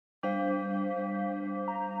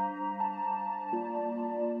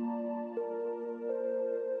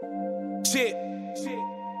Shit.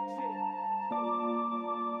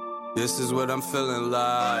 This is what I'm feeling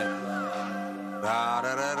like. Da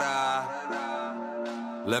da da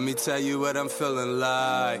da. Let me tell you what I'm feeling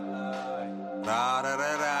like. Da da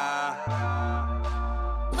da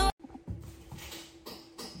da.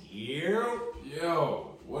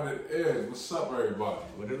 Yo, what it is? What's up, everybody?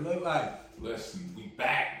 What it look like? Listen, we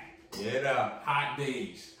back. Get up. Hot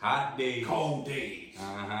days, Hot days. cold days.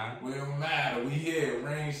 We don't matter. We here.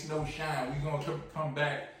 Rain, snow, shine. We gonna come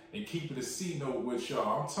back and keep it a C note with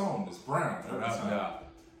y'all. I'm telling you, it's brown every time.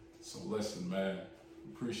 So listen, man.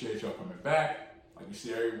 Appreciate y'all coming back. Like we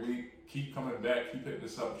see every week. Keep coming back. Keep hitting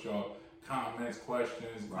us up with y'all comments,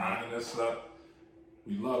 questions, grinding us up.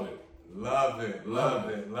 We love it. Love it, love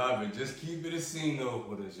it, love it. Just keep it a C note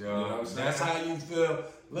with us, y'all. You know what I'm saying? That's how you feel.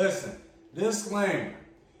 Listen, disclaimer.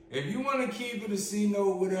 If you want to keep it a C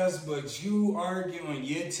note with us, but you arguing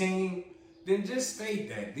your team, then just state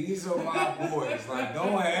that. These are my boys. Like,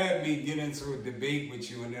 don't have me get into a debate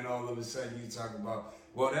with you and then all of a sudden you talk about,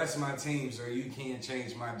 well, that's my team, so you can't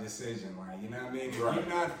change my decision. Like, you know what I mean? If you're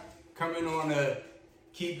not coming on a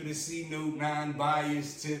keep it a C note,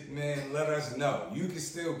 non-biased tip, man, let us know. You can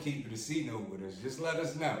still keep it a C note with us. Just let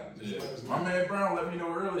us know. Let us know. My man Brown let me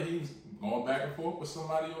know earlier he was going back and forth with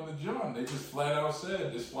somebody on the John. They just flat out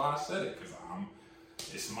said, this is why I said it, because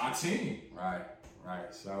it's my team. Right.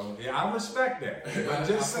 So, yeah, I respect that. But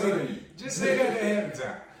just say that ahead of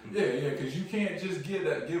time. Yeah, because you can't just give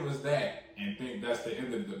us that and think that's the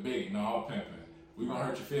end of the debate. No, I'm pimping. We're going to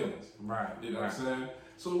hurt your feelings. Right. You know what I'm saying?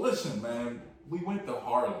 So listen, man, we went to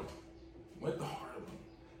Harlem. So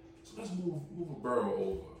let's move a borough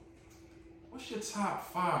over. What's your top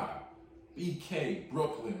 5 BK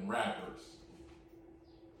Brooklyn rappers?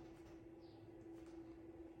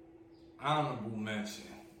 Honorable mention.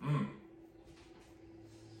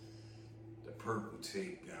 The purple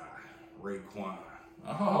tape guy, Raekwon.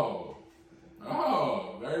 Oh,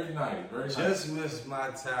 very nice, very nice. Just missed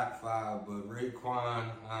my top 5, but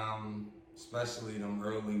Raekwon, especially them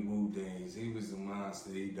early Wu days, he was a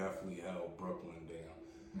monster. He definitely held Brooklyn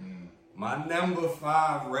down. My number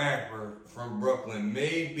 5 rapper from Brooklyn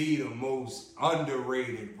may be the most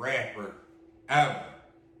underrated rapper ever.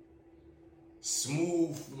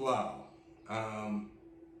 Smooth flow.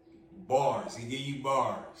 Bars. He give you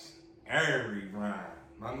bars. Every rhyme.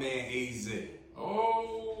 My man AZ.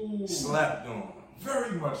 Oh. Slept on.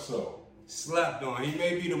 Very much so. Slept on. He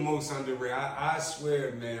may be the most underrated. I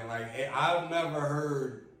swear, man, like, I've never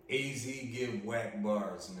heard AZ give whack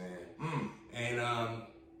bars, man. And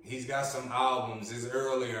he's got some albums, his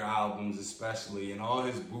earlier albums especially, and all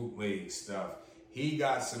his bootleg stuff. He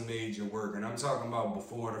got some major work, and I'm talking about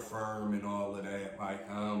before the Firm and all of that. Like,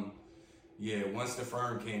 once the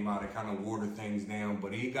Firm came out, it kind of watered things down.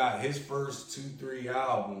 But he got his first 2-3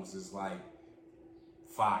 albums is like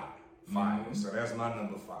fire. So that's my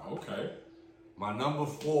number 5. Okay. My number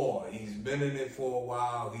 4, he's been in it for a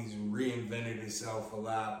while. He's reinvented himself a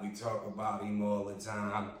lot. We talk about him all the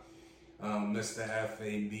time. Mr.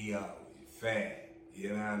 FABO, Fab. You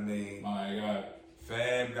know what I mean? My God.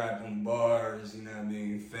 Fab got them bars, you know what I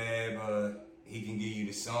mean? Fab, he can give you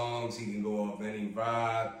the songs. He can go off any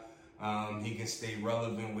vibe. He can stay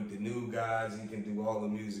relevant with the new guys. He can do all the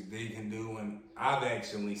music they can do. And I've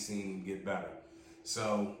actually seen him get better.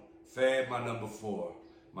 So, Fab, my number 4.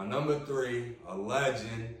 My number 3, a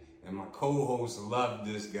legend, and my co-host loved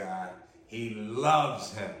this guy. He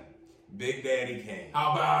loves him. Big Daddy Kane.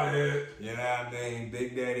 How about it? You know what I mean?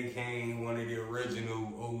 Big Daddy Kane, one of the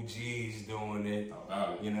original OGs doing it. How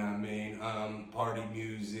about it? You know what I mean? Party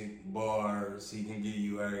music, bars, he can give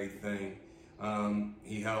you everything.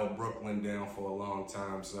 He held Brooklyn down for a long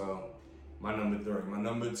time, so my number 3. My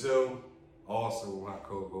number 2, also my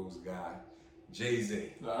co-host guy,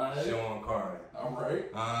 Jay-Z. All right. Sean Carter. All right.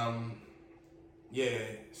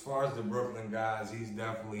 As far as the Brooklyn guys, he's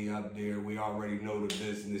definitely up there. We already know the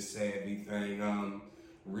business savvy thing.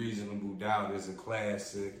 Reasonable Doubt is a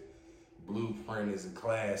classic. Blueprint is a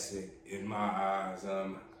classic in my eyes.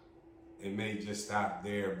 It may just stop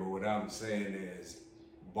there, but what I'm saying is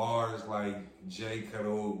bars like Jay could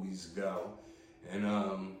always go. And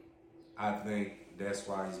I think that's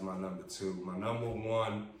why he's my number 2. My number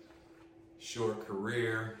 1, short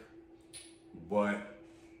career, but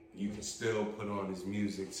you can still put on his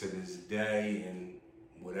music to this day, and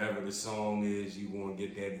whatever the song is, you gonna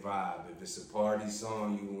get that vibe. If it's a party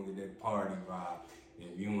song, you gonna get that party vibe.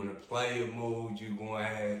 If you in a player mode, you gonna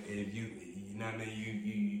have. If you know what I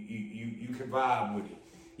mean, you can vibe with it.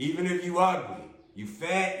 Even if you ugly, you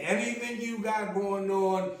fat, anything you got going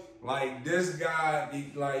on, like this guy,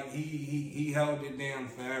 he held it down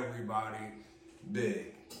for everybody.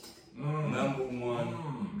 Big. Number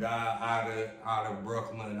one guy out of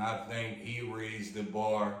Brooklyn. I think he raised the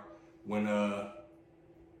bar when the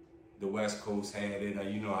West Coast had it.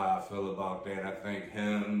 You know how I feel about that. I think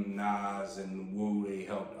him, Nas, and Wu, they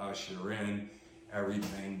helped usher in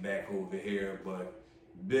everything back over here. But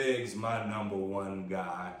Big's my number one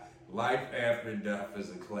guy. Life After Death is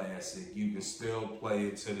a classic. You can still play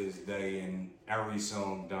it to this day, and every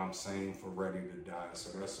song dump same for Ready to Die.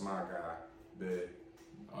 So that's my guy, Big.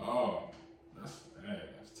 Oh, that's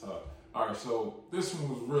tough. All right, so this one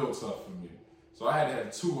was real tough for me. So I had to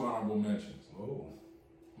have two honorable mentions. Oh.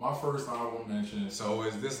 My first honorable mention. So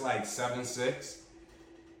is this like 7-6?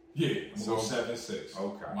 Yeah, so 7-6.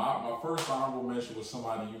 Okay. My first honorable mention was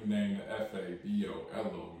somebody you named the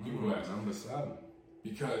F-A-B-O-L-O. Number 7.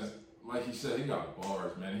 Because, like he said, he got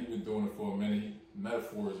bars, man. He been doing it for a minute.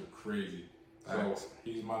 Metaphors are crazy. So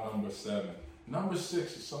he's my number 7. Number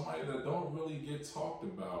 6 is somebody that don't really get talked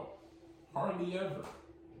about hardly ever.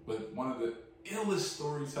 But one of the illest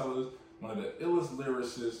storytellers, one of the illest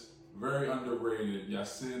lyricists, very underrated,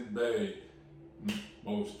 Yasin Bey,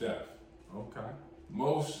 Mos Def. Okay.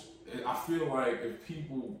 I feel like if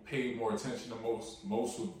people paid more attention to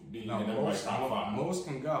Mos would be in everybody's top 5. Mos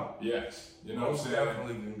can go. Yes. You know Mos what I'm saying?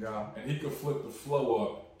 definitely can go. And he could flip the flow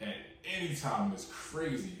up at any time. It's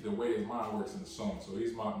crazy the way his mind works in the song. So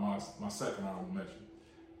he's my second honorable mention.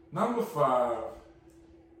 Number 5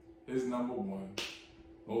 is number 1.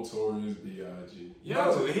 Notorious B.I.G. You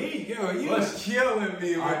was killing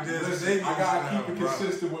me with this. I gotta keep it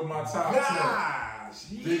consistent with my top 10.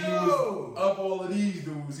 Biggie was up all of these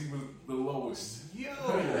dudes. He was the lowest.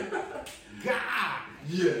 God.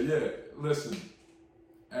 Yeah. Listen,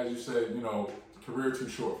 as you said, career too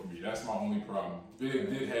short for me. That's my only problem. Big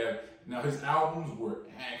did have. Now his albums were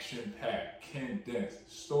action packed, condensed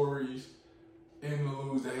stories,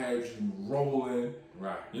 interludes that had you rolling.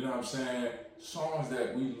 Right. You know what I'm saying? Songs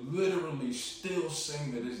that we literally still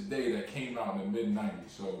sing to this day that came out in the mid-90s.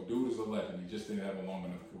 So, dude is a legend. He just didn't have a long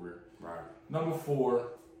enough career. Right. Number 4,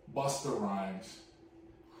 Busta Rhymes.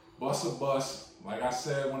 Busta Bus, like I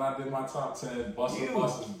said when I did my top 10, Busta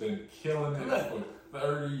Bus has been killing it for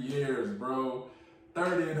 30 years, bro.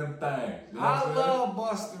 30 of them things. You know I love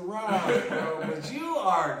Busta Rhymes, bro, but you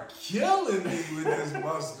are killing me with this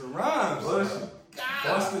Busta Rhymes. Listen,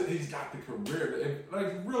 Busta, he's got the career.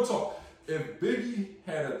 Real talk. If Biggie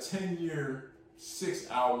had a 10-year,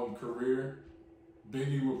 6-album career,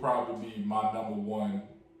 Biggie would probably be my number 1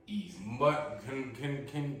 easy. But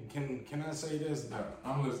can I say this though?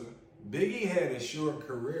 I'm listening. Biggie had a short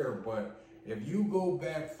career, but if you go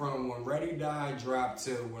back from when Ready to Die dropped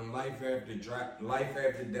to when Life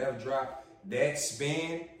After Death dropped, that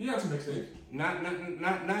span. He had some mixtapes.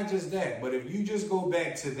 Not just that, but if you just go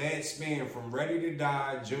back to that span from Ready to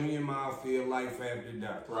Die, Junior Mafia, Life After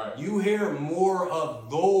Death, right, you hear more of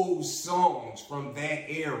those songs from that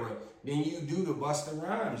era than you do the Busta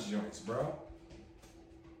Rhymes joints, bro.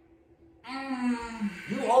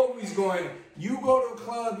 You go to a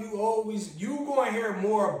club, you going to hear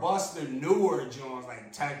more Busta newer joints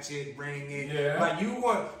like Touch It, Bring It. Yeah.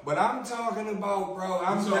 But I'm talking about, bro,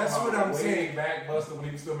 that's what I'm saying. Back Busta when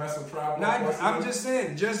he was still messing with Tribe. I'm just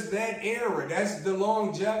saying, just that era. That's the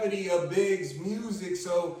longevity of Big's music.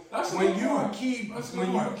 So when you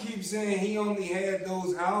keep saying he only had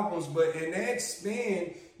those albums, but in that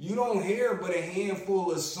span, you don't hear but a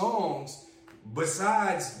handful of songs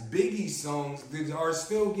besides Biggie's songs that are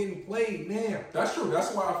still getting played now. That's true.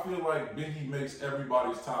 That's why I feel like Biggie makes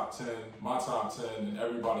everybody's top 10, my top 10, and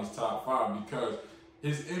everybody's top 5, because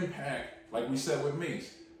his impact, like we said with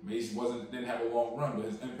Mace didn't have a long run, but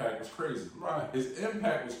his impact was crazy. Right. His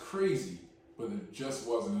impact was crazy, but it just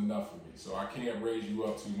wasn't enough for me. So I can't raise you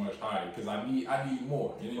up too much higher because I need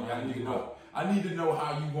more. I need to know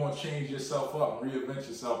how you gonna change yourself up, reinvent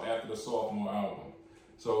yourself after the sophomore album.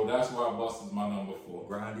 So that's why Busta's my number 4.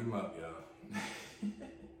 Grind him up, y'all.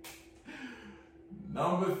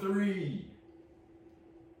 Number 3.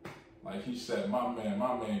 Like he said, my main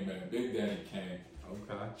man, Big Daddy Kane.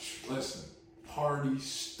 Okay. Listen, party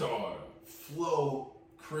starter, flow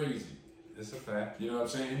crazy. It's a fact. You know what I'm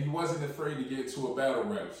saying? And he wasn't afraid to get to a battle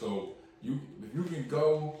rap. So if you can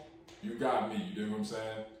go, you got me. You dig what I'm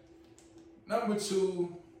saying? Number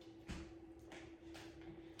 2.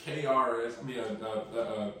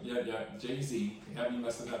 Jay-Z. Have you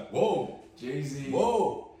messed it up? Whoa. Jay-Z.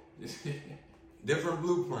 Whoa. Different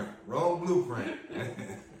blueprint. Wrong blueprint.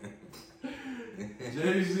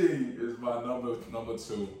 Jay-Z is my number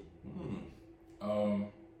 2.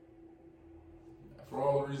 For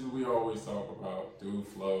all the reasons we always talk about, dude,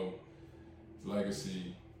 flow,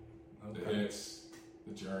 legacy, the hits,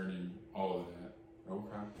 the journey, all of that.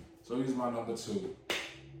 Okay. So he's my number 2.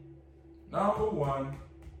 Number 1.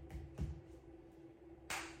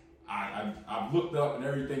 I've looked up and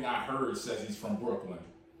everything I heard says he's from Brooklyn.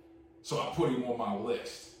 So I put him on my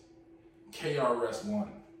list. KRS-One.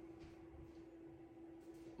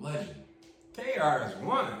 Legend.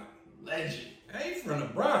 KRS-One? Legend. Hey, from the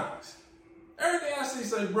Bronx. Everything I see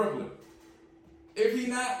say Brooklyn. If he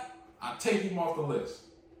not, I take him off the list.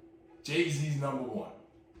 Jay-Z's number 1.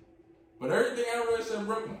 But everything I read said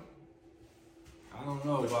Brooklyn. I don't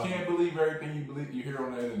know. But you can't believe everything you hear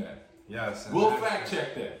on the internet. Yes. We'll fact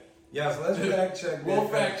check that. Yes, let's fact check that. We'll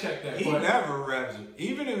fact check that. He never reps it.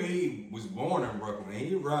 Even if he was born in Brooklyn,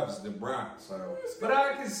 he reps the Bronx. So. But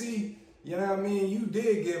I can see, you know what I mean? You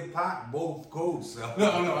did give Pac both coats. So.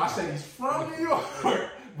 No, I said he's from New York,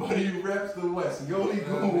 but he reps the West. He only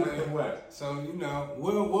go with the West. So, you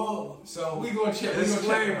know, so we gonna check.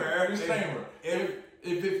 Disclaimer. Disclaimer.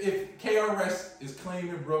 If KRS is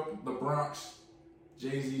claiming the Bronx,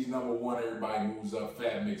 Jay-Z's number 1, everybody moves up.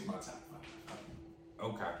 Fab makes my top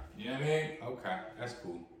 5. Okay. You know what I mean? Okay, that's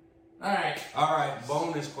cool. All right.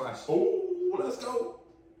 Bonus question. Oh, let's go.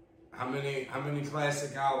 How many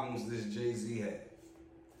classic albums does Jay-Z have?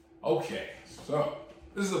 Okay, so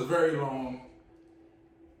this is a very long,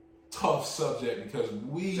 tough subject because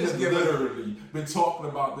we have literally been talking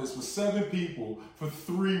about this with 7 people for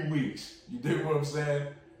 3 weeks. You dig what I'm saying?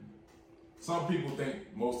 Some people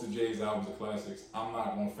think most of Jay's albums are classics. I'm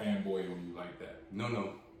not gonna fanboy on you like that.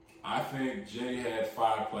 No. I think Jay had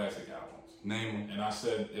 5 classic albums. Name them. And I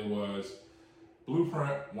said it was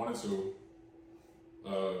Blueprint 1 and 2,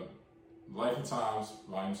 Life and Times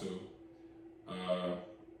Volume 2.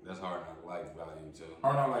 That's Hard Knock Life Volume 2.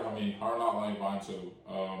 Hard Knock Life Volume 2.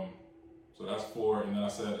 So that's 4, and then I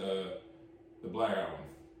said the Black Album.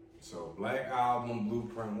 So Black Album,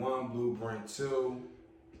 Blueprint 1, Blueprint 2,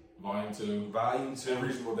 Volume 2. Volume 2. And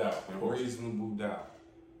Reasonable Doubt. Reasonable Doubt.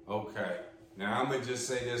 Okay. Now, I'm going to just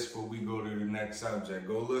say this before we go to the next subject.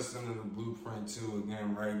 Go listen to the Blueprint 2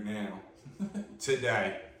 again right now,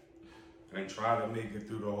 today, and try to make it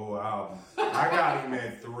through the whole album. I got him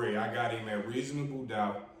at 3. I got him at Reasonable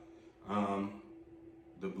Doubt,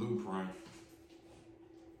 the Blueprint,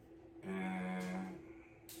 and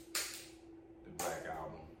the Black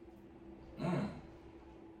Album.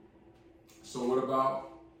 So what about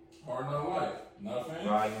Hard Knock Life? Not a fan?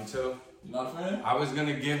 Volume 2. You not a fan? I was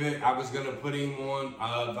gonna put him on,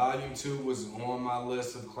 Volume 2 was on my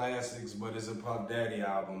list of classics, but it's a Puff Daddy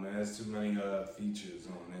album. It has too many features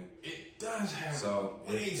on it. It does have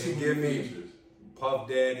it give me features. Puff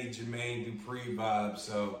Daddy, Jermaine Dupri vibe.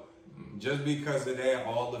 So just because of that,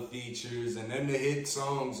 all the features, and then the hit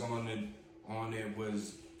songs on it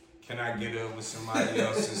was Can I Get Up with Somebody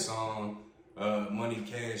Else's song, Money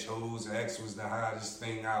Cash Hoes, X was the hottest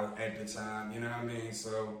thing out at the time, you know what I mean?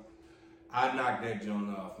 So I knocked that joint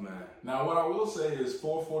off, man. Now, what I will say is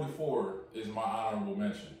 444 is my honorable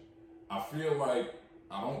mention. I feel like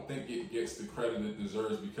I don't think it gets the credit it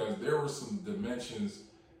deserves because there were some dimensions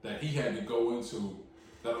that he had to go into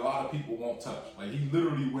that a lot of people won't touch. Like, he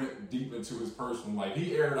literally went deep into his personal life.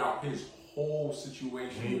 He aired out his whole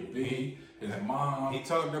situation with B, his mom. He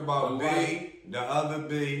talked about B, the other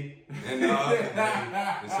B, and the other B.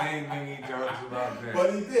 The same thing he talks about there.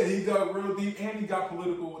 But he did. He dug real deep, and he got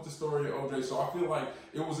political with the story of OJ. So I feel like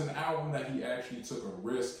it was an album that he actually took a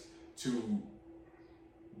risk to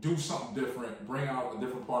do something different, bring out a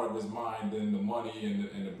different part of his mind than the money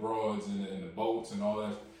and the broads and the boats and all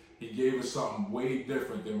that. He gave us something way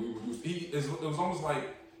different than we were used to. It was almost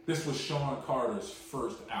like this was Sean Carter's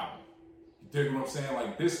first album. You dig what I'm saying?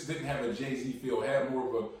 Like, this didn't have a Jay-Z feel. It had more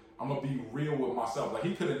of a, I'm going to be real with myself. Like,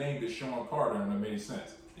 he could have named it Sean Carter and it made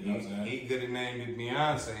sense. You know what I'm saying? He could have named it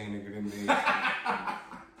Beyonce and it could have made sense.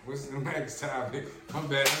 What's the next topic? I'm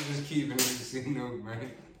bad. I'm just keeping it C note,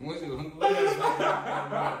 man.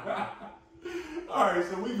 All right,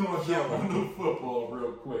 so we're going to jump on the football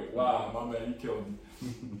real quick. Wow, my man, you killed me.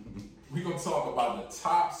 We're going to talk about the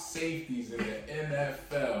top safeties in the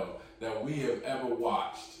NFL that we have ever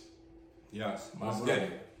watched. Yes, my brother,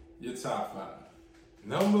 your top 5.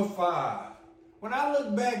 Number 5. When I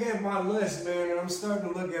look back at my list, man, and I'm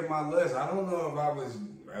starting to look at my list, I don't know if I was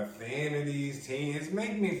a fan of these teams. It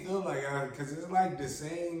makes me feel like because it's like the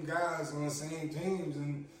same guys on the same teams,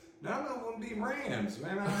 and none of them be Rams,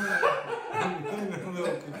 man. I'm getting a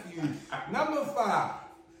little confused. Number 5,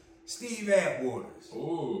 Steve Atwaters.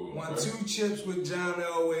 Ooh, won 2 chips with John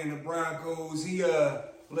Elway and the Broncos. He,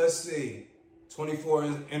 let's see, 24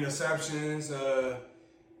 interceptions.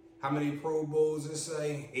 How many Pro Bowls it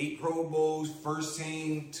say? 8 Pro Bowls, first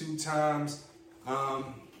team 2 times.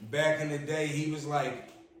 Back in the day, he was like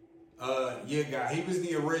Your Guy. He was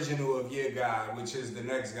the original of Your Guy, which is the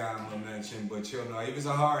next guy I'm gonna mention. But you know, he was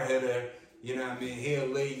a hard hitter. You know what I mean? He'll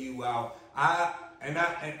lay you out. I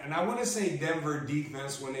want to say Denver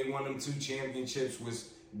defense when they won them 2 championships was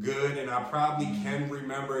good, and I probably can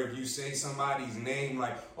remember if you say somebody's name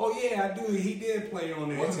like, oh yeah, I do. He did play on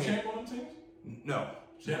that team. Was he champ on them teams? No.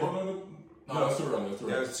 No, that's too early.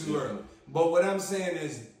 That's too early. But what I'm saying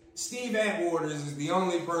is, Steve Atwaters is the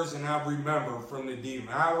only person I remember from the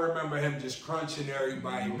defense. I remember him just crunching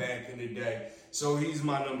everybody back in the day. So he's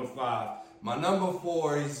my number 5. My number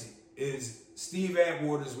 4 is Steve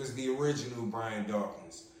Atwaters was the original Brian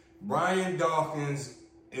Dawkins. Brian Dawkins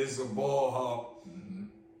is a ball hawk.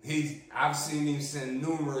 I've seen him send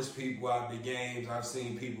numerous people out to games. I've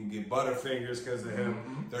seen people get butterfingers because of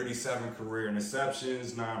him. 37 career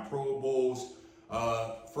interceptions, 9 Pro Bowls,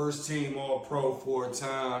 first team All-Pro 4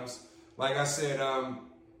 times. Like I said,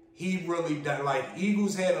 he really like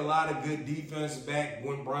Eagles had a lot of good defense back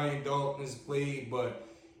when Brian Dawkins played, but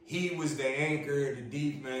he was the anchor of the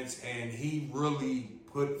defense, and he really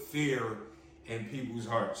put fear in people's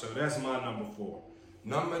hearts. So that's my number 4.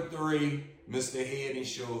 Number 3, Mr. Head and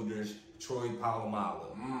Shoulders, Troy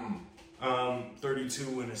Polamalu. 32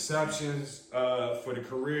 interceptions for the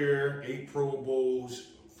career, 8 Pro Bowls,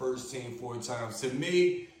 first team 4 times. To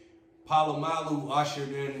me, Polamalu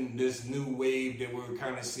ushered in this new wave that we're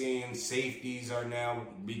kind of seeing. Safeties are now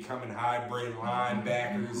becoming hybrid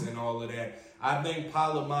linebackers and all of that. I think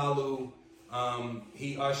Polamalu,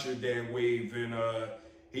 he ushered that wave, and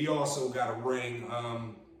he also got a ring.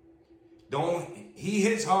 He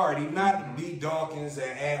hits hard. He's not the D. Dawkins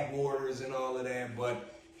and Atwaters and all of that,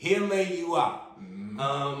 but he'll lay you out.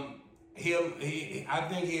 I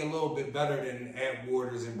think he's a little bit better than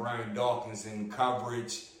Atwaters and Brian Dawkins in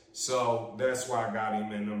coverage, so that's why I got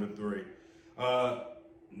him at number 3.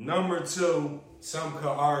 Number 2, some could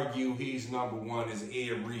argue he's number 1, is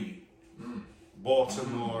Ed Reed,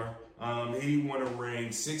 Baltimore. He won a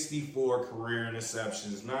ring, 64 career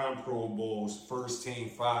interceptions, 9 Pro Bowls, first team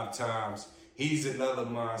 5 times. He's another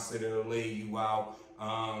monster that'll lay you out.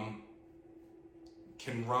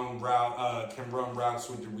 Can run routes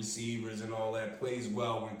with the receivers and all that. Plays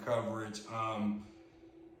well in coverage.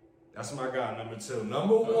 That's my guy, number 2.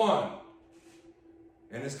 Number 1,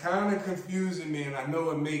 and it's kind of confusing me, and I know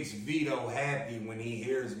it makes Vito happy when he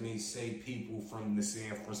hears me say people from the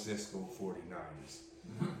San Francisco 49ers.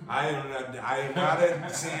 I am not a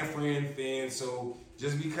San Fran fan, so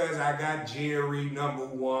just because I got Jerry number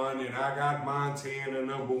 1, and I got Montana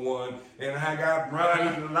number 1, and I got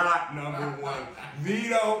Ronnie Lott number 1,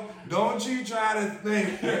 Vito, don't you try to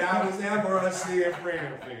think that I was ever a San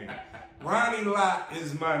Fran fan. Ronnie Lott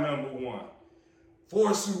is my number 1.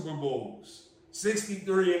 4 Super Bowls,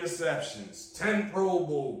 63 interceptions, 10 Pro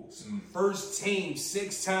Bowls, first team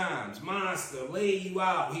 6 times, monster, lay you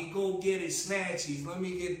out, he go get his snatchies, let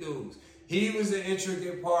me get those. He was an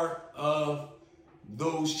intricate part of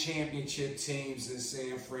those championship teams in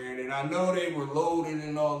San Fran, and I know they were loaded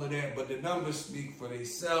and all of that, but the numbers speak for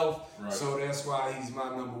themselves, so that's why he's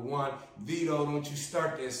my number 1. Vito, don't you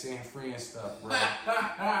start that San Fran stuff, bro.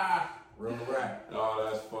 Real rap. Oh,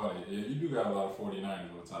 that's funny. Yeah, you do got a lot of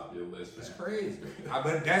 49ers on top of your list. It's crazy.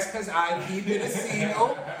 But that's because I keep it a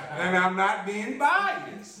seal, and I'm not being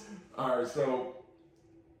biased. All right, so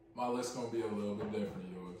my list's going to be a little bit different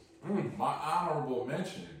than yours. My honorable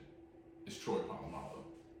mention is Troy Polamalu.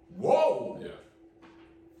 Whoa! Yeah.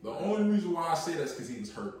 The only reason why I say that is because he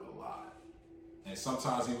was hurt a lot. And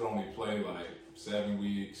sometimes he would only play like 7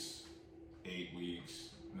 weeks, 8 weeks,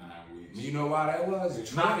 9 weeks. You know why that was?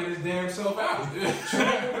 He's knocking his damn self out.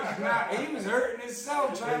 He was hurting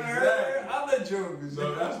himself trying to hurt other jokers.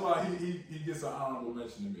 So that's why he gets an honorable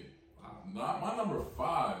mention to me. My number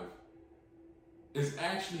 5 is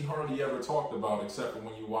actually hardly ever talked about except for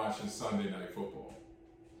when you're watching Sunday Night Football.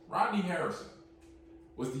 Rodney Harrison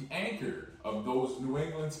was the anchor of those New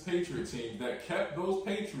England's Patriot teams that kept those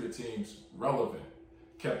Patriot teams relevant,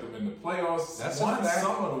 kept them in the playoffs, won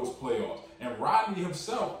some of those playoffs. And Rodney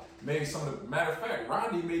himself made some of the, matter of fact,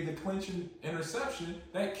 Rodney made the clinching interception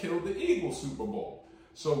that killed the Eagles Super Bowl.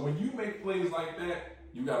 So when you make plays like that,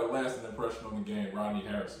 you got a lasting impression on the game, Rodney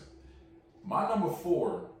Harrison. My number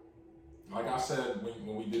 4, like I said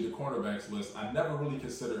when we did the cornerbacks list, I never really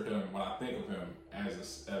consider him, when I think of him,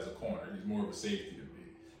 as a corner. He's more of a safety to me.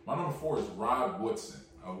 My number 4 is Rod Woodson.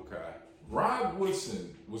 Okay. Rod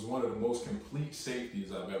Woodson was one of the most complete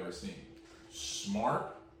safeties I've ever seen.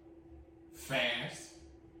 Smart, fast.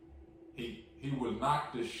 He would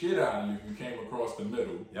knock the shit out of you if you came across the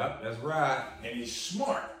middle. Yep, that's right. And he's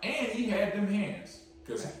smart. And he had them hands.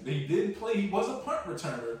 because they didn't play. He was a punt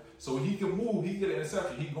returner, so he could move. He could get an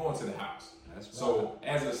interception. He'd go into the house. That's right. So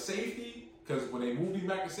as a safety, because when they moved him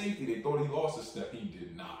back to safety, they thought he lost a step. He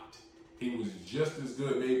did not. He was just as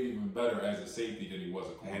good, maybe even better as a safety than he was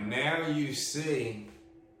a corner. And now you see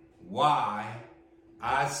why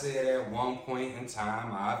I said at one point in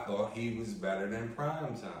time I thought he was better than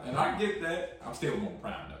Prime Time. And I get that. I'm still going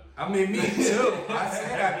Prime though. I mean, me too. I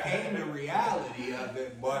said I came to reality of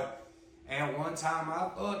it, but at one time I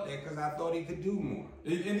thought that because I thought he could do more.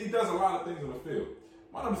 And he does a lot of things on the field.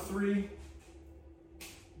 My number 3,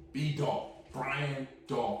 Brian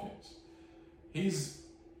Dawkins.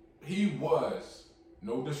 He was,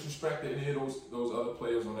 no disrespect to any of those other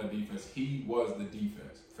players on that defense, he was the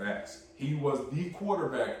defense. Facts. He was the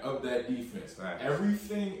quarterback of that defense. Facts.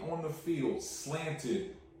 Everything on the field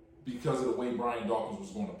slanted because of the way Brian Dawkins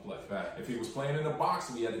was going to play. Facts. If he was playing in the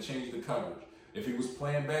box, we had to change the coverage. If he was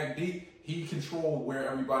playing back deep, he controlled where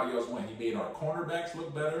everybody else went. He made our cornerbacks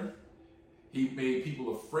look better. He made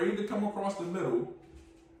people afraid to come across the middle.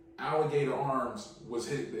 Alligator arms was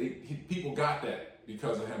his. People got that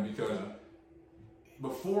because of him. Because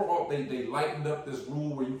before they lightened up this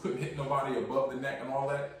rule where you couldn't hit nobody above the neck and all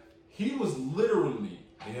that. He was literally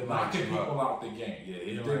knocking people out the game. Yeah,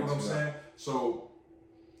 you dig what I'm saying? So,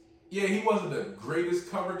 yeah, he wasn't the greatest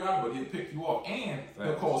cover guy, but he'd pick you off. And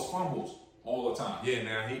he'll cause fumbles all the time. Yeah,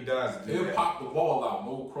 now he does do He'll that. pop the ball out,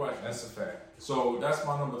 no question. That's a fact. So that's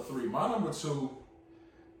my number 3. My number 2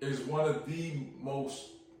 is one of the most,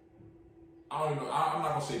 I don't know, I'm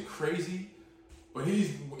not going to say crazy, but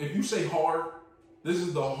if you say hard, this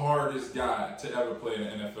is the hardest guy to ever play in the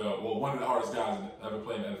NFL. Well, one of the hardest guys to ever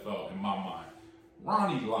play in the NFL in my mind.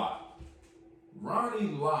 Ronnie Lott.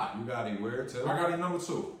 Ronnie Lott. You got him where too? I got him number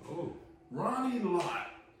 2. Ooh. Ronnie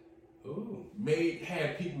Lott Ooh.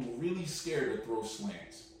 had people really scared to throw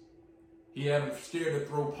slants. He had them scared to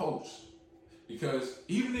throw posts. Because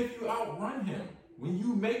even if you outrun him, when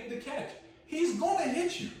you make the catch, he's going to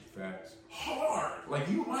hit you. Facts. Hard. Like,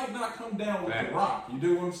 you might not come down with the rock. You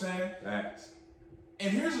do what I'm saying? Facts. And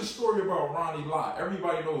here's a story about Ronnie Lott.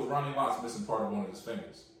 Everybody knows Ronnie Lott's missing part of one of his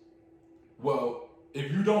fingers. Well,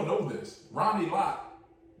 if you don't know this, Ronnie Lott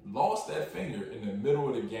lost that finger in the middle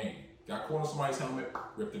of the game. Got caught on somebody's helmet,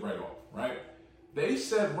 ripped it right off, right? They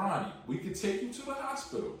said, Ronnie, we could take you to the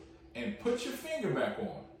hospital and put your finger back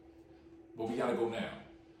on, but we got to go now.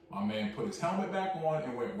 My man put his helmet back on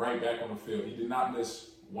and went right back on the field. He did not miss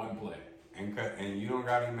one play. And you don't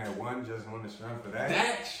got him at 1 just on the strength of that?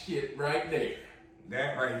 That shit right there.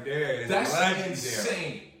 That right there is That's legendary.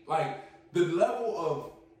 insane. Like, the level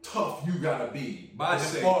of tough you gotta be. By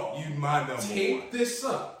default, you my number 1. Take this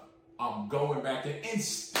up. I'm going back in and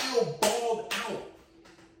still balled out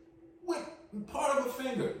with part of a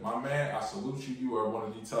finger. My man, I salute you. You are one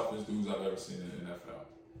of the toughest dudes I've ever seen in the NFL.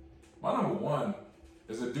 My number 1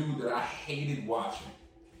 is a dude that I hated watching.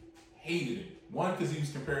 Hated him. 1, because he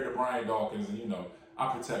was compared to Brian Dawkins, and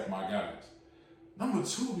I protect my guys. Number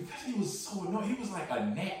 2, because he was so annoying. He was like a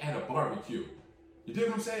gnat at a barbecue. You dig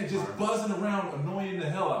what I'm saying? Just buzzing around, annoying the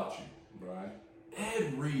hell out you. Right.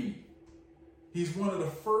 Ed Reed. He's one of the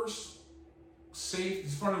first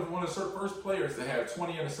one of the first players to have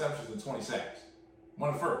 20 interceptions and 20 sacks.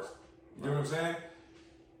 One of the first. You know what I'm saying?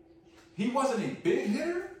 He wasn't a big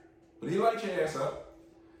hitter, but he light your ass up.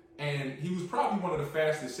 And he was probably one of the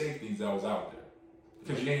fastest safeties that was out there.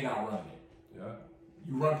 Because you ain't outrunning him. Yeah.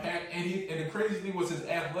 You run past, and the crazy thing was his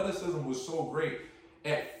athleticism was so great.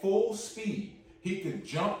 At full speed, he could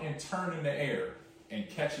jump and turn in the air and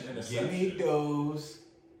catch an interception. Give me those.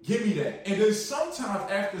 Give me that. And then sometimes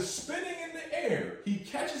after spinning in the air, he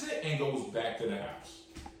catches it and goes back to the house.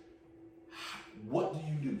 What do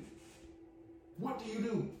you do? What do you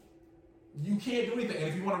do? You can't do anything. And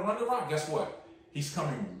if you want to run the rock, guess what? He's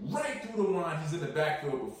coming right through the line. He's in the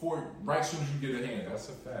backfield right as soon as you get a hand. That's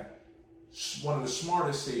a fact. One of the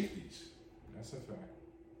smartest safeties. That's a fact.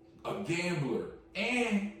 A gambler.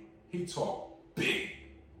 And he talked big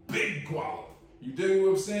guala. You dig what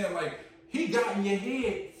I'm saying? Like, he got in your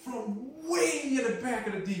head from way in the back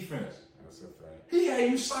of the defense. That's a fact. He had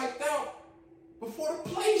you psyched out before the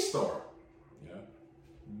play started. Yeah.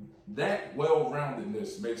 That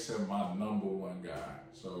well-roundedness makes him my number 1 guy.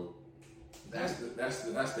 So that's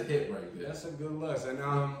the hit right there. That's a good list. And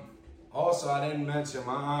also I didn't mention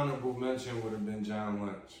my honorable mention would have been John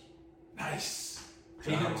Lynch. Nice.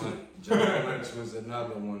 John Lynch was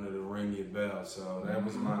another one of the ring your bell, so that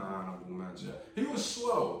was my honorable mention. He was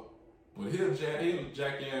slow, but he'll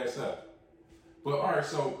jack your ass up. But all right,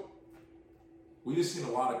 so we just seen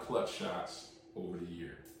a lot of clutch shots over the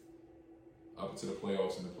year, up to the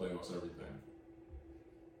playoffs and everything.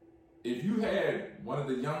 if you had one of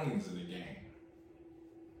the youngins in the game,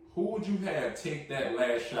 who would you have take that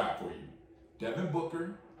last shot for you? Devin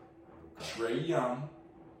Booker, Trae Young,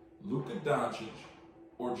 Luka Doncic,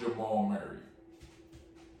 or Jamal Murray?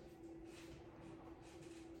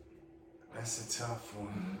 That's a tough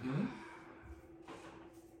one. Mm-hmm.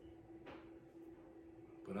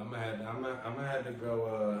 But I'm gonna have to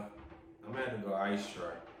go. I'm gonna have to go Ice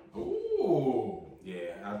Trae. Ooh.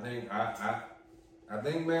 Yeah, I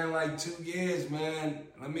think, man, like 2 years, man.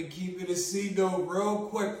 Let me keep it a C though, real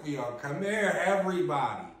quick for y'all. Come here,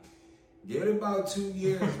 everybody. Give it about 2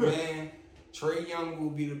 years, man. Trae Young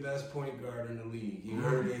will be the best point guard in the league. You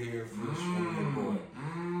heard it here first from your boy.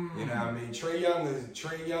 You know what I mean? Trae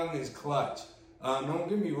Young is clutch. Don't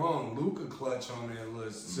get me wrong, Luka clutch on that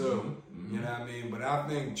list too. You know what I mean? But I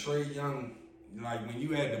think Trae Young, like when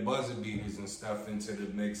you add the buzzer beaters and stuff into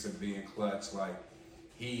the mix of being clutch, like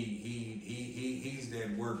he's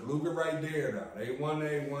that work. Luka right there though. They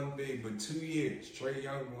 1A, 1B, but 2 years. Trae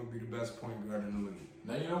Young going to be the best point guard in the league.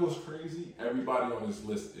 Now you know what's crazy? Everybody on this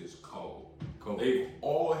list is cold. They've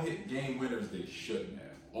all hit game winners they shouldn't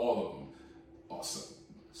have. All of them. Also,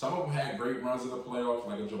 some of them had great runs in the playoffs,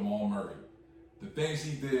 like a Jamal Murray. The things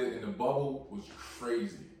he did in the bubble was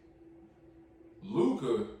crazy.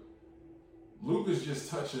 Luka's just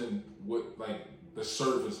touching what like the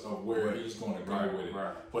surface of where he's going to go with it.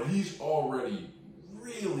 Right. But he's already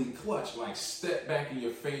really clutch, like step back in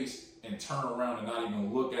your face and turn around and not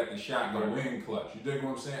even look at the shot, go in clutch. You dig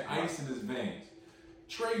what I'm saying? Ice in his veins.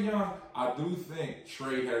 Trae Young, I do think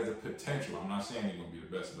Trae has the potential. I'm not saying he's going to be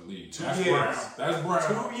the best in the league. That's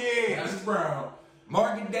Brown. 2 years. That's Brown.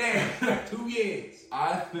 Mark it down. 2 years.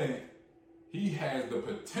 I think he has the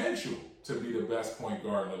potential to be the best point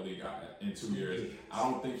guard in the league in 2 years. I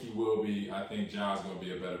don't think he will be. I think Ja's going to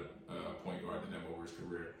be a better point guard than him over his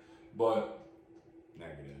career. But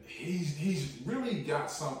he's really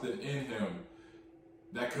got something in him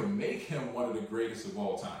that could make him one of the greatest of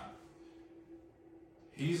all time.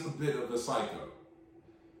 He's a bit of a psycho.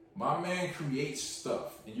 My man creates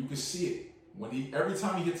stuff, and you can see it. Every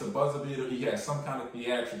time he hits a buzzer beater, he has some kind of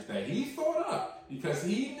theatrics that he thought up because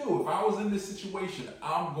he knew if I was in this situation,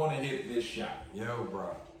 I'm gonna hit this shot. Yo,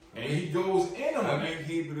 bro. And he goes in on it. Let me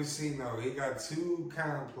keep it a C though. He got two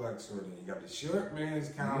complex with him. He got the short man's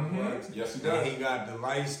complex. Mm-hmm. Yes, he does. And he got the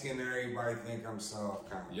light skin everybody think I'm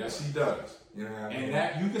soft complex. Yes, he does. You know what I mean? And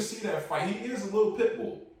that you can see that fight. He is a little pit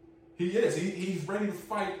bull. He is. He's ready to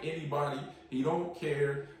fight anybody. He don't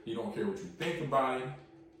care. He don't care what you think about him.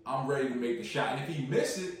 I'm ready to make the shot. And if he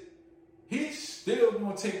misses it, he's still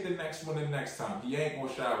going to take the next one the next time. He ain't going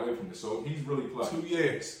to shy away from it. So he's really clutch. 2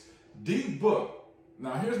 years. D-Book.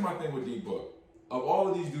 Now, here's my thing with D-Book. Of all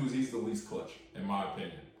of these dudes, he's the least clutch, in my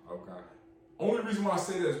opinion. Okay. Only reason why I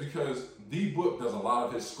say that is because D-Book does a lot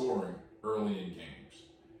of his scoring early in games.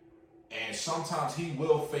 And sometimes he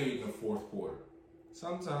will fade in the fourth quarter.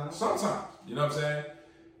 Sometimes. You know what I'm saying?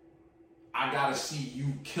 I got to see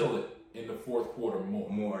you kill it in the fourth quarter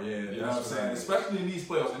more. Yeah. You know what I'm saying? Especially in these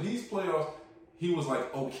playoffs. In these playoffs, he was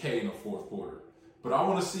like okay in the fourth quarter. But I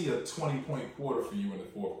want to see a 20-point quarter for you in the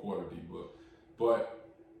fourth quarter, D-Book. But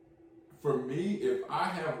for me, if I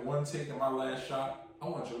have one take in my last shot, I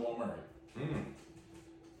want Jamal Murray.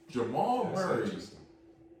 Jamal Murray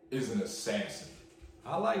is an assassin.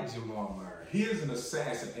 I like Jamal Murray. He is an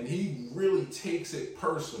assassin, and he really takes it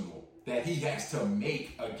personal that he has to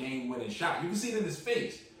make a game-winning shot. You can see it in his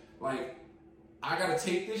face. Like, I got to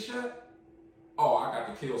take this shot? Oh, I got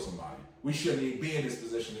to kill somebody. We shouldn't even be in this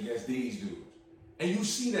position against these dudes. And you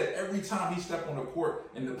see that every time he steps on the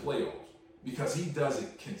court in the playoffs because he does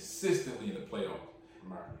it consistently in the playoffs.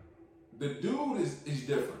 Right. The dude is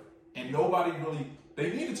different, and nobody really,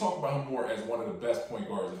 they need to talk about him more as one of the best point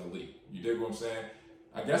guards in the league. You dig what I'm saying?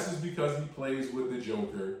 I guess it's because he plays with the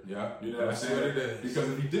Joker. Yeah. You know what I'm saying? What it is. Because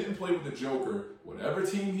if he didn't play with the Joker, whatever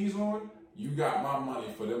team he's on, you got my money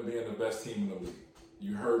for them being the best team in the league.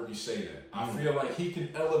 You heard me say that. I feel like he can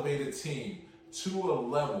elevate a team to a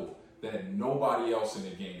level that nobody else in the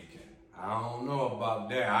game can. I don't know about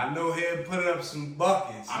that. I know he'll put up some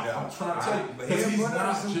buckets. I'm trying to tell you, because he's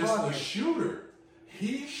not just a shooter.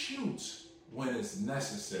 He shoots when it's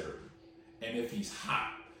necessary. And if he's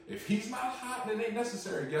hot. If he's not hot and it ain't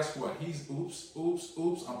necessary, guess what? He's oops,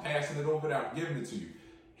 I'm passing it over there, I'm giving it to you.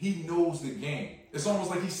 He knows the game. It's almost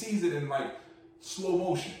like he sees it in like slow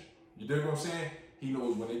motion. You dig what I'm saying? He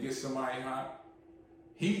knows when they get somebody hot.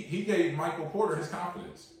 He gave Michael Porter his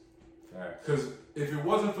confidence. Because if it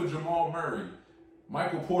wasn't for Jamal Murray,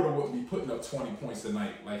 Michael Porter wouldn't be putting up 20 points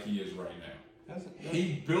tonight like he is right now.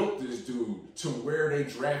 He built this dude to where they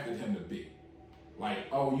drafted him to be. Like,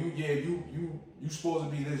 oh, you supposed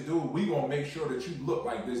to be this dude. We gonna make sure that you look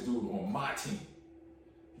like this dude on my team.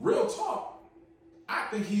 Real talk. I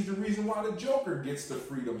think he's the reason why the Joker gets the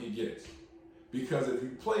freedom he gets. Because if you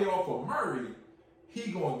play off of Murray,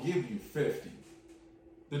 he gonna give you 50.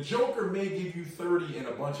 The Joker may give you 30 and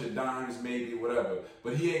a bunch of dimes, maybe, whatever,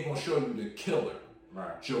 but he ain't gonna show you the killer.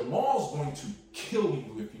 Right. Jamal's going to kill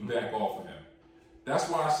you if you back off of him. That's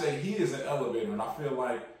why I say he is an elevator, and I feel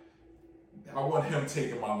like I want him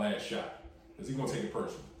taking my last shot. Because he's gonna take it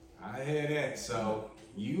personal. I hear that. So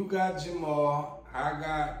you got Jamal, I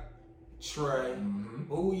got Trey.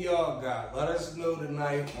 Mm-hmm. Who y'all got? Let us know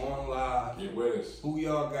tonight on live. Get with us. Who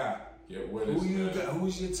y'all got? Get with us.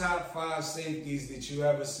 Who's your top 5 safeties that you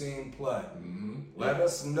ever seen play? Mm-hmm. Let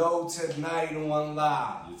us know tonight on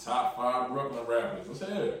live. Your top 5 Brooklyn rappers. Let's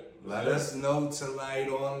hear it. Let us know tonight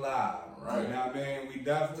on live. Right. Now, man, we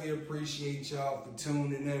definitely appreciate y'all for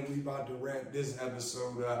tuning in. We about to wrap this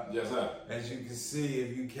episode up. Yes, sir. As you can see,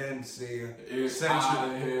 if you can see, it's hot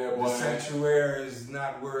in here, boy. The central air is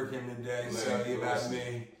not working today, so you know what I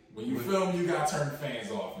mean. When you film, you gotta turn the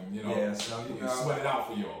fans off, and yeah, so you know, sweat it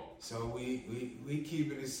out for y'all. So we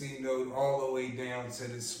keep it a C note all the way down to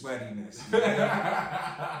the sweatiness.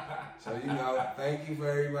 So you know, thank you for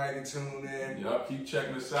everybody tuning in. Yup, keep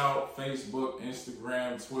checking us out. Facebook,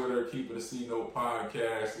 Instagram, Twitter. Keep it a C note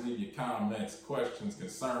podcast. Leave your comments, questions,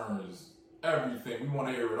 concerns, everything. We want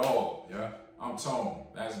to hear it all. Yeah. I'm Tone.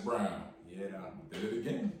 That's Brown. Yeah. Did it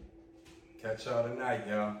again. Catch y'all tonight,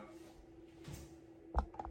 y'all.